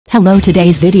Hello,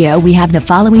 today's video we have the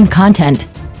following content.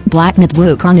 Black myth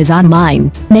Wukong is online,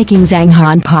 making Zhang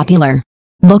Han popular.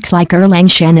 Looks like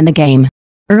Erlang Shen in the game.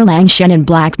 Erlang Shen and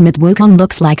black myth Wukong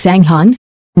looks like Zhang Han?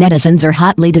 Netizens are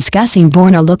hotly discussing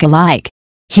born a look-alike.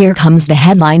 Here comes the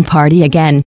headline party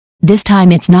again. This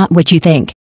time it's not what you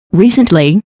think.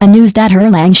 Recently, a news that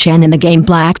Erlang Shen in the game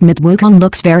Black Myth Wukong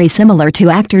looks very similar to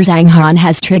actor Zhang Han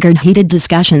has triggered heated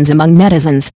discussions among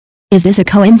netizens. Is this a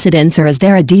coincidence or is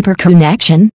there a deeper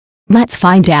connection? Let's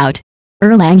find out.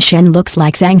 Erlang Shen looks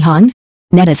like Zhang Han?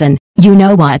 Netizen, you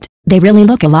know what, they really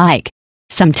look alike.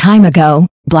 Some time ago,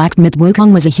 Black Myth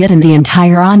Wukong was a hit in the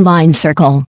entire online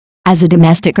circle. As a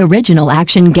domestic original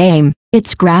action game,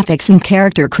 its graphics and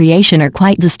character creation are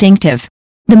quite distinctive.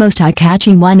 The most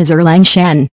eye-catching one is Erlang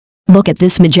Shen. Look at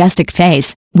this majestic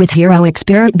face, with heroic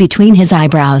spirit between his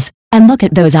eyebrows, and look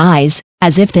at those eyes,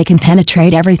 as if they can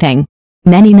penetrate everything.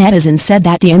 Many netizens said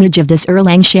that the image of this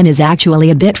Erlang Shen is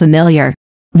actually a bit familiar.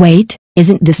 Wait,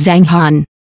 isn't this Zhang Han?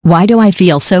 Why do I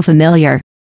feel so familiar?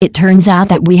 It turns out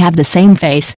that we have the same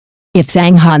face. If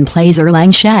Zhang Han plays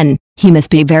Erlang Shen, he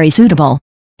must be very suitable.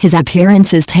 His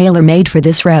appearance is tailor-made for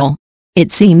this role.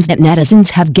 It seems that netizens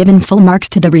have given full marks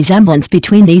to the resemblance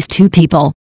between these two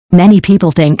people. Many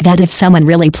people think that if someone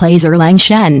really plays Erlang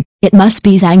Shen, it must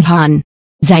be Zhang Han.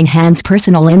 Zhang Han's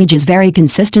personal image is very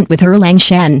consistent with Erlang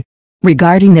Shen.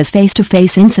 Regarding this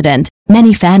face-to-face incident,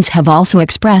 many fans have also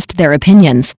expressed their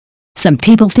opinions. Some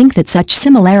people think that such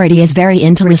similarity is very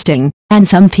interesting, and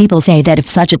some people say that if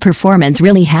such a performance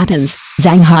really happens,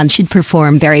 Zhang Han should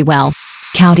perform very well.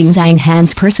 Counting Zhang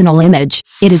Han's personal image,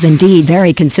 it is indeed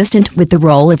very consistent with the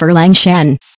role of Erlang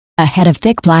Shen. A head of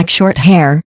thick black short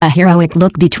hair, a heroic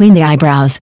look between the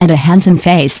eyebrows, and a handsome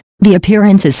face, the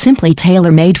appearance is simply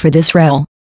tailor-made for this role.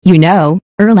 You know,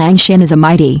 Erlang Shen is a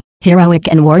mighty, heroic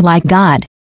and warlike god.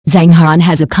 Zhang Han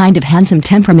has a kind of handsome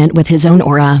temperament with his own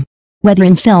aura. Whether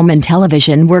in film and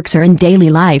television works or in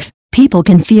daily life, people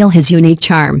can feel his unique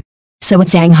charm. So if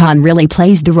Zhang Han really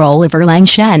plays the role of Erlang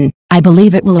Shen, I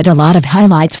believe it will add a lot of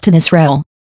highlights to this role.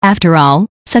 After all,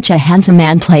 such a handsome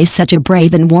man plays such a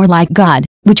brave and warlike god,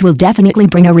 which will definitely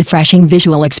bring a refreshing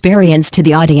visual experience to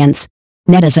the audience.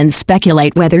 Netizens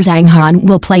speculate whether Zhang Han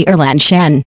will play Erlang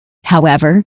Shen.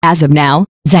 However, as of now,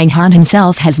 Zhang Han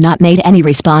himself has not made any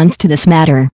response to this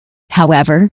matter.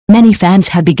 However, many fans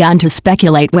have begun to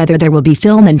speculate whether there will be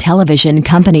film and television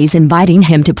companies inviting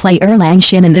him to play Erlang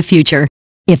Shen in the future.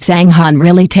 If Zhang Han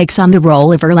really takes on the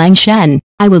role of Erlang Shen,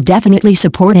 I will definitely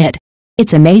support it.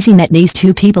 It's amazing that these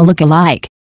two people look alike.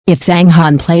 If Zhang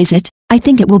Han plays it, I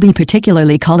think it will be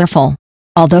particularly colorful.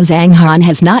 Although Zhang Han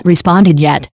has not responded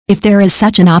yet, if there is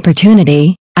such an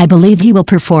opportunity, I believe he will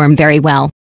perform very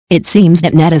well. It seems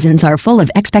that netizens are full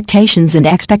of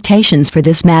expectations for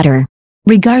this matter.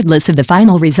 Regardless of the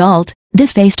final result,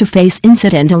 this face-to-face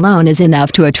incident alone is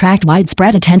enough to attract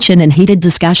widespread attention and heated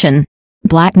discussion.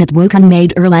 Black Myth Wukong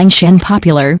made Erlang Shen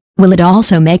popular, will it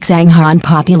also make Zhang Han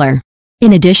popular?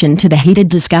 In addition to the heated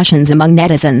discussions among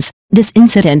netizens, this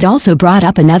incident also brought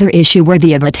up another issue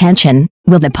worthy of attention.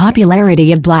 Will the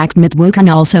popularity of Black Myth Wukong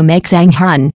also make Zhang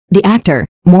Han, the actor,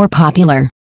 more popular?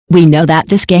 We know that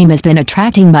this game has been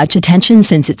attracting much attention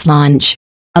since its launch.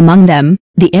 Among them,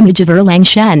 the image of Erlang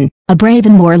Shen, a brave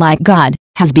and warlike god,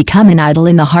 has become an idol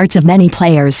in the hearts of many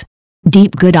players.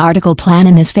 Deep Good article plan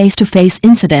in this face-to-face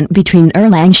incident between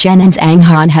Erlang Shen and Zhang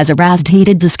Han has aroused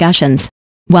heated discussions.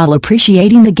 While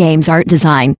appreciating the game's art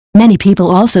design, many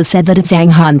people also said that if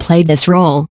Zhang Han played this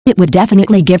role, it would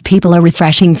definitely give people a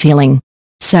refreshing feeling.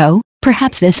 So,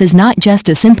 perhaps this is not just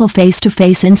a simple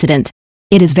face-to-face incident.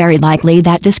 It is very likely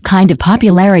that this kind of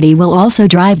popularity will also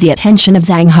drive the attention of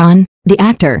Zhang Han, the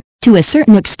actor, to a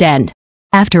certain extent.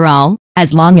 After all,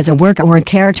 as long as a work or a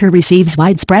character receives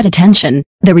widespread attention,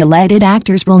 the related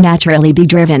actors will naturally be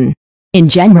driven. In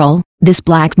general, this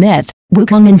Black Myth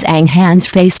Wukong and Zhang Han's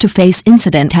face-to-face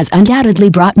incident has undoubtedly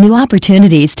brought new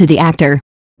opportunities to the actor.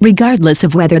 Regardless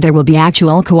of whether there will be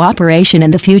actual cooperation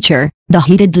in the future, the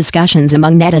heated discussions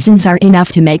among netizens are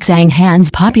enough to make Zhang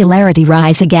Han's popularity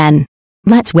rise again.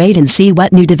 Let's wait and see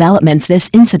what new developments this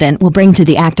incident will bring to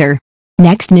the actor.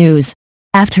 Next news.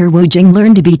 After Wukong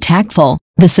learned to be tactful,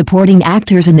 the supporting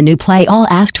actors in the new play all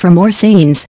asked for more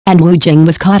scenes, and Wukong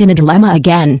was caught in a dilemma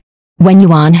again. When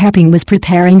Yuan Heping was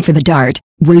preparing for the dart,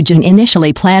 Wukong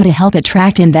initially planned to help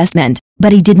attract investment,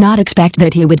 but he did not expect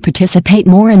that he would participate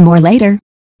more and more later.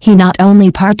 He not only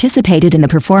participated in the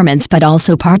performance but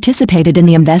also participated in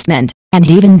the investment, and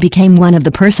even became one of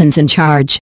the persons in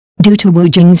charge. Due to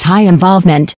Wukong's high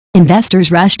involvement, investors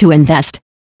rushed to invest.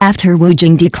 After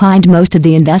Wukong declined most of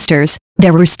the investors,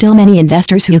 there were still many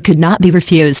investors who could not be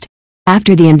refused.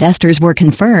 After the investors were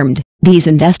confirmed, These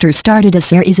investors started a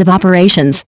series of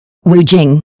operations. Wu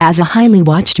Jing, as a highly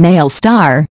watched male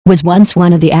star, was once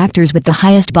one of the actors with the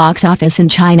highest box office in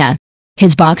China.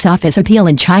 His box office appeal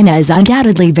in China is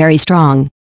undoubtedly very strong.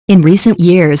 In recent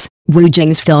years, Wu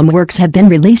Jing's film works have been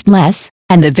released less,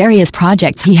 and the various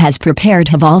projects he has prepared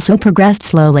have also progressed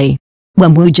slowly.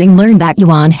 When Wu Jing learned that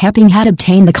Yuan Heping had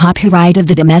obtained the copyright of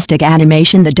the domestic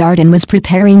animation The Dart and was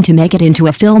preparing to make it into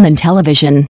a film and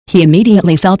television, he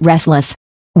immediately felt restless.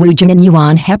 Wu Jing and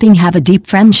Yuan Heping have a deep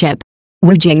friendship.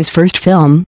 Wu Jing's first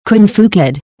film, Kun Fu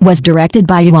Kid, was directed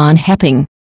by Yuan Heping.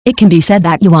 It can be said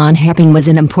that Yuan Heping was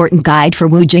an important guide for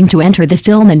Wu Jing to enter the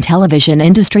film and television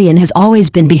industry and has always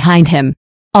been behind him.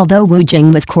 Although Wu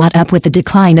Jing was caught up with the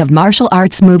decline of martial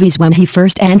arts movies when he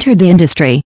first entered the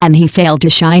industry, and he failed to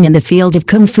shine in the field of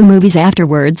kung fu movies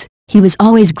afterwards, he was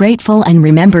always grateful and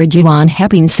remembered Yuan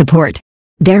Heping's support.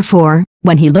 Therefore,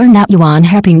 when he learned that Yuan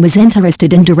Heping was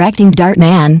interested in directing Dart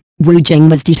Man, Wu Jing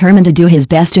was determined to do his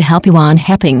best to help Yuan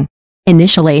Heping.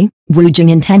 Initially, Wu Jing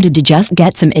intended to just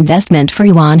get some investment for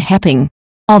Yuan Heping.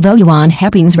 Although Yuan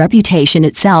Heping's reputation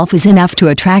itself was enough to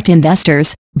attract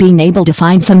investors, being able to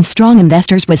find some strong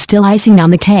investors was still icing on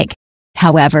the cake.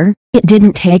 However, it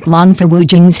didn't take long for Wu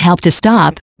Jing's help to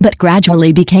stop, but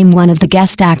gradually became one of the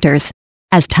guest actors.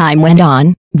 As time went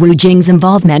on, Wu Jing's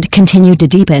involvement continued to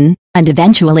deepen, and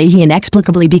eventually he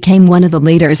inexplicably became one of the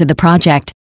leaders of the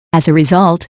project. As a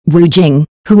result, Wu Jing,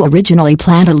 who originally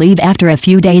planned to leave after a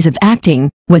few days of acting,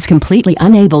 was completely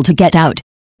unable to get out.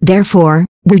 Therefore,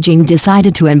 Wu Jing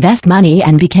decided to invest money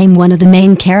and became one of the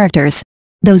main characters.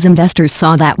 Those investors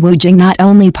saw that Wu Jing not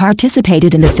only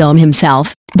participated in the film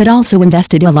himself, but also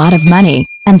invested a lot of money,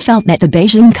 and felt that the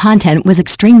Beijing content was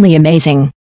extremely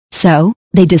amazing. So,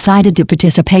 they decided to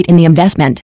participate in the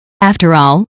investment. After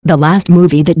all, the last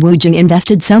movie that Wu Jing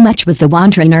invested so much was The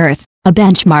Wandering Earth, a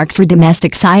benchmark for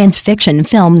domestic science fiction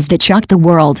films that shocked the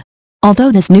world.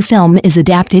 Although this new film is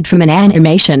adapted from an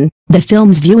animation, the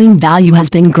film's viewing value has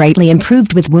been greatly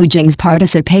improved with Wu Jing's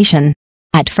participation.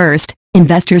 At first,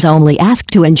 investors only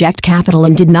asked to inject capital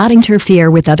and did not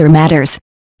interfere with other matters.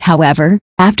 However,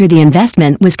 after the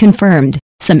investment was confirmed,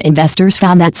 some investors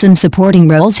found that some supporting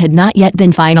roles had not yet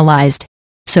been finalized.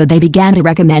 So they began to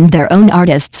recommend their own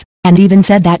artists, and even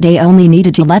said that they only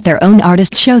needed to let their own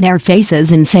artists show their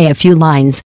faces and say a few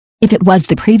lines. If it was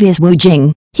the previous Wu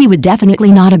Jing, he would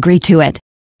definitely not agree to it.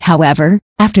 However,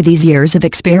 after these years of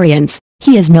experience,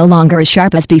 he is no longer as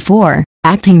sharp as before,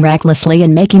 acting recklessly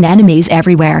and making enemies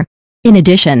everywhere. In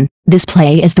addition, this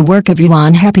play is the work of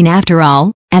Yuan Heping after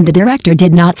all, and the director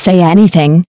did not say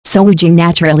anything, so Wu Jing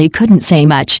naturally couldn't say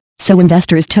much, so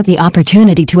investors took the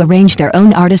opportunity to arrange their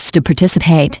own artists to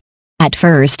participate. At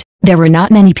first, there were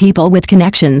not many people with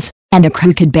connections, and the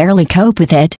crew could barely cope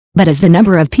with it, but as the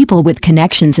number of people with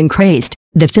connections increased,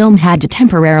 the film had to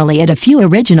temporarily add a few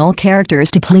original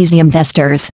characters to please the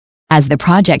investors. As the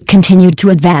project continued to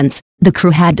advance, the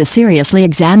crew had to seriously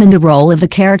examine the role of the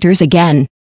characters again.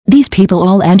 These people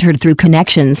all entered through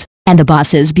connections, and the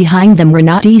bosses behind them were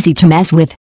not easy to mess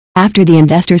with. After the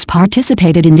investors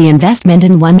participated in the investment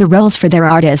and won the roles for their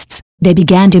artists, they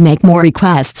began to make more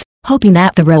requests, hoping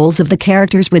that the roles of the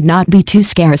characters would not be too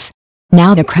scarce.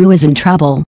 Now the crew is in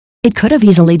trouble. It could have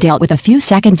easily dealt with a few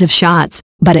seconds of shots,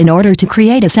 but in order to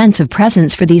create a sense of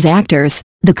presence for these actors,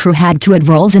 the crew had to add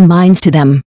roles and lines to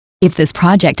them. If this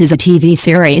project is a TV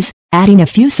series, adding a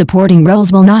few supporting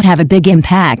roles will not have a big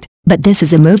impact, but this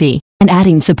is a movie, and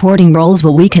adding supporting roles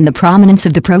will weaken the prominence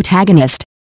of the protagonist.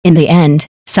 In the end,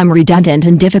 some redundant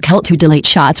and difficult to delete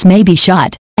shots may be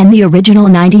shot, and the original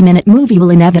 90-minute movie will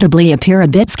inevitably appear a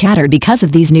bit scattered because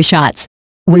of these new shots.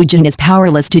 Wu Jing is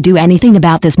powerless to do anything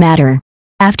about this matter.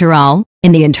 After all,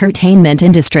 in the entertainment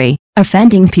industry,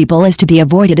 offending people is to be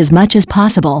avoided as much as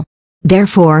possible.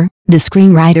 Therefore, the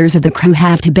screenwriters of the crew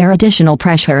have to bear additional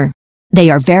pressure. They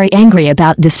are very angry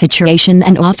about this situation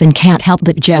and often can't help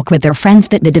but joke with their friends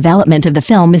that the development of the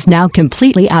film is now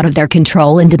completely out of their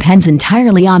control and depends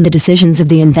entirely on the decisions of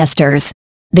the investors.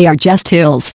 They are just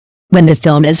tools. When the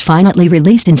film is finally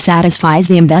released and satisfies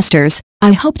the investors,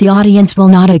 I hope the audience will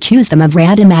not accuse them of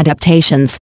random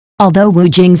adaptations. Although Wu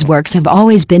Jing's works have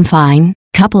always been fine,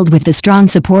 coupled with the strong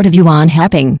support of Yuan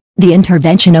Heping, the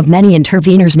intervention of many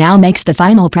interveners now makes the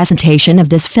final presentation of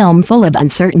this film full of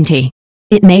uncertainty.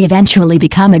 It may eventually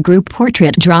become a group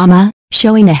portrait drama,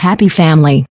 showing a happy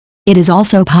family. It is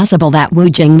also possible that Wu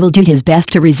Jing will do his best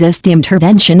to resist the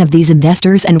intervention of these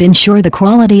investors and ensure the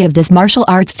quality of this martial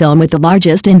arts film with the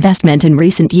largest investment in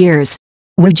recent years.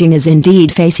 Wu Jing is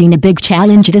indeed facing a big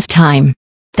challenge this time.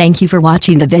 Thank you for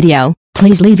watching the video.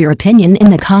 Please leave your opinion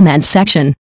in the comments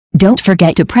section. Don't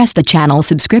forget to press the channel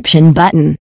subscription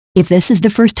button. If this is the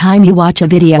first time you watch a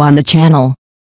video on the channel,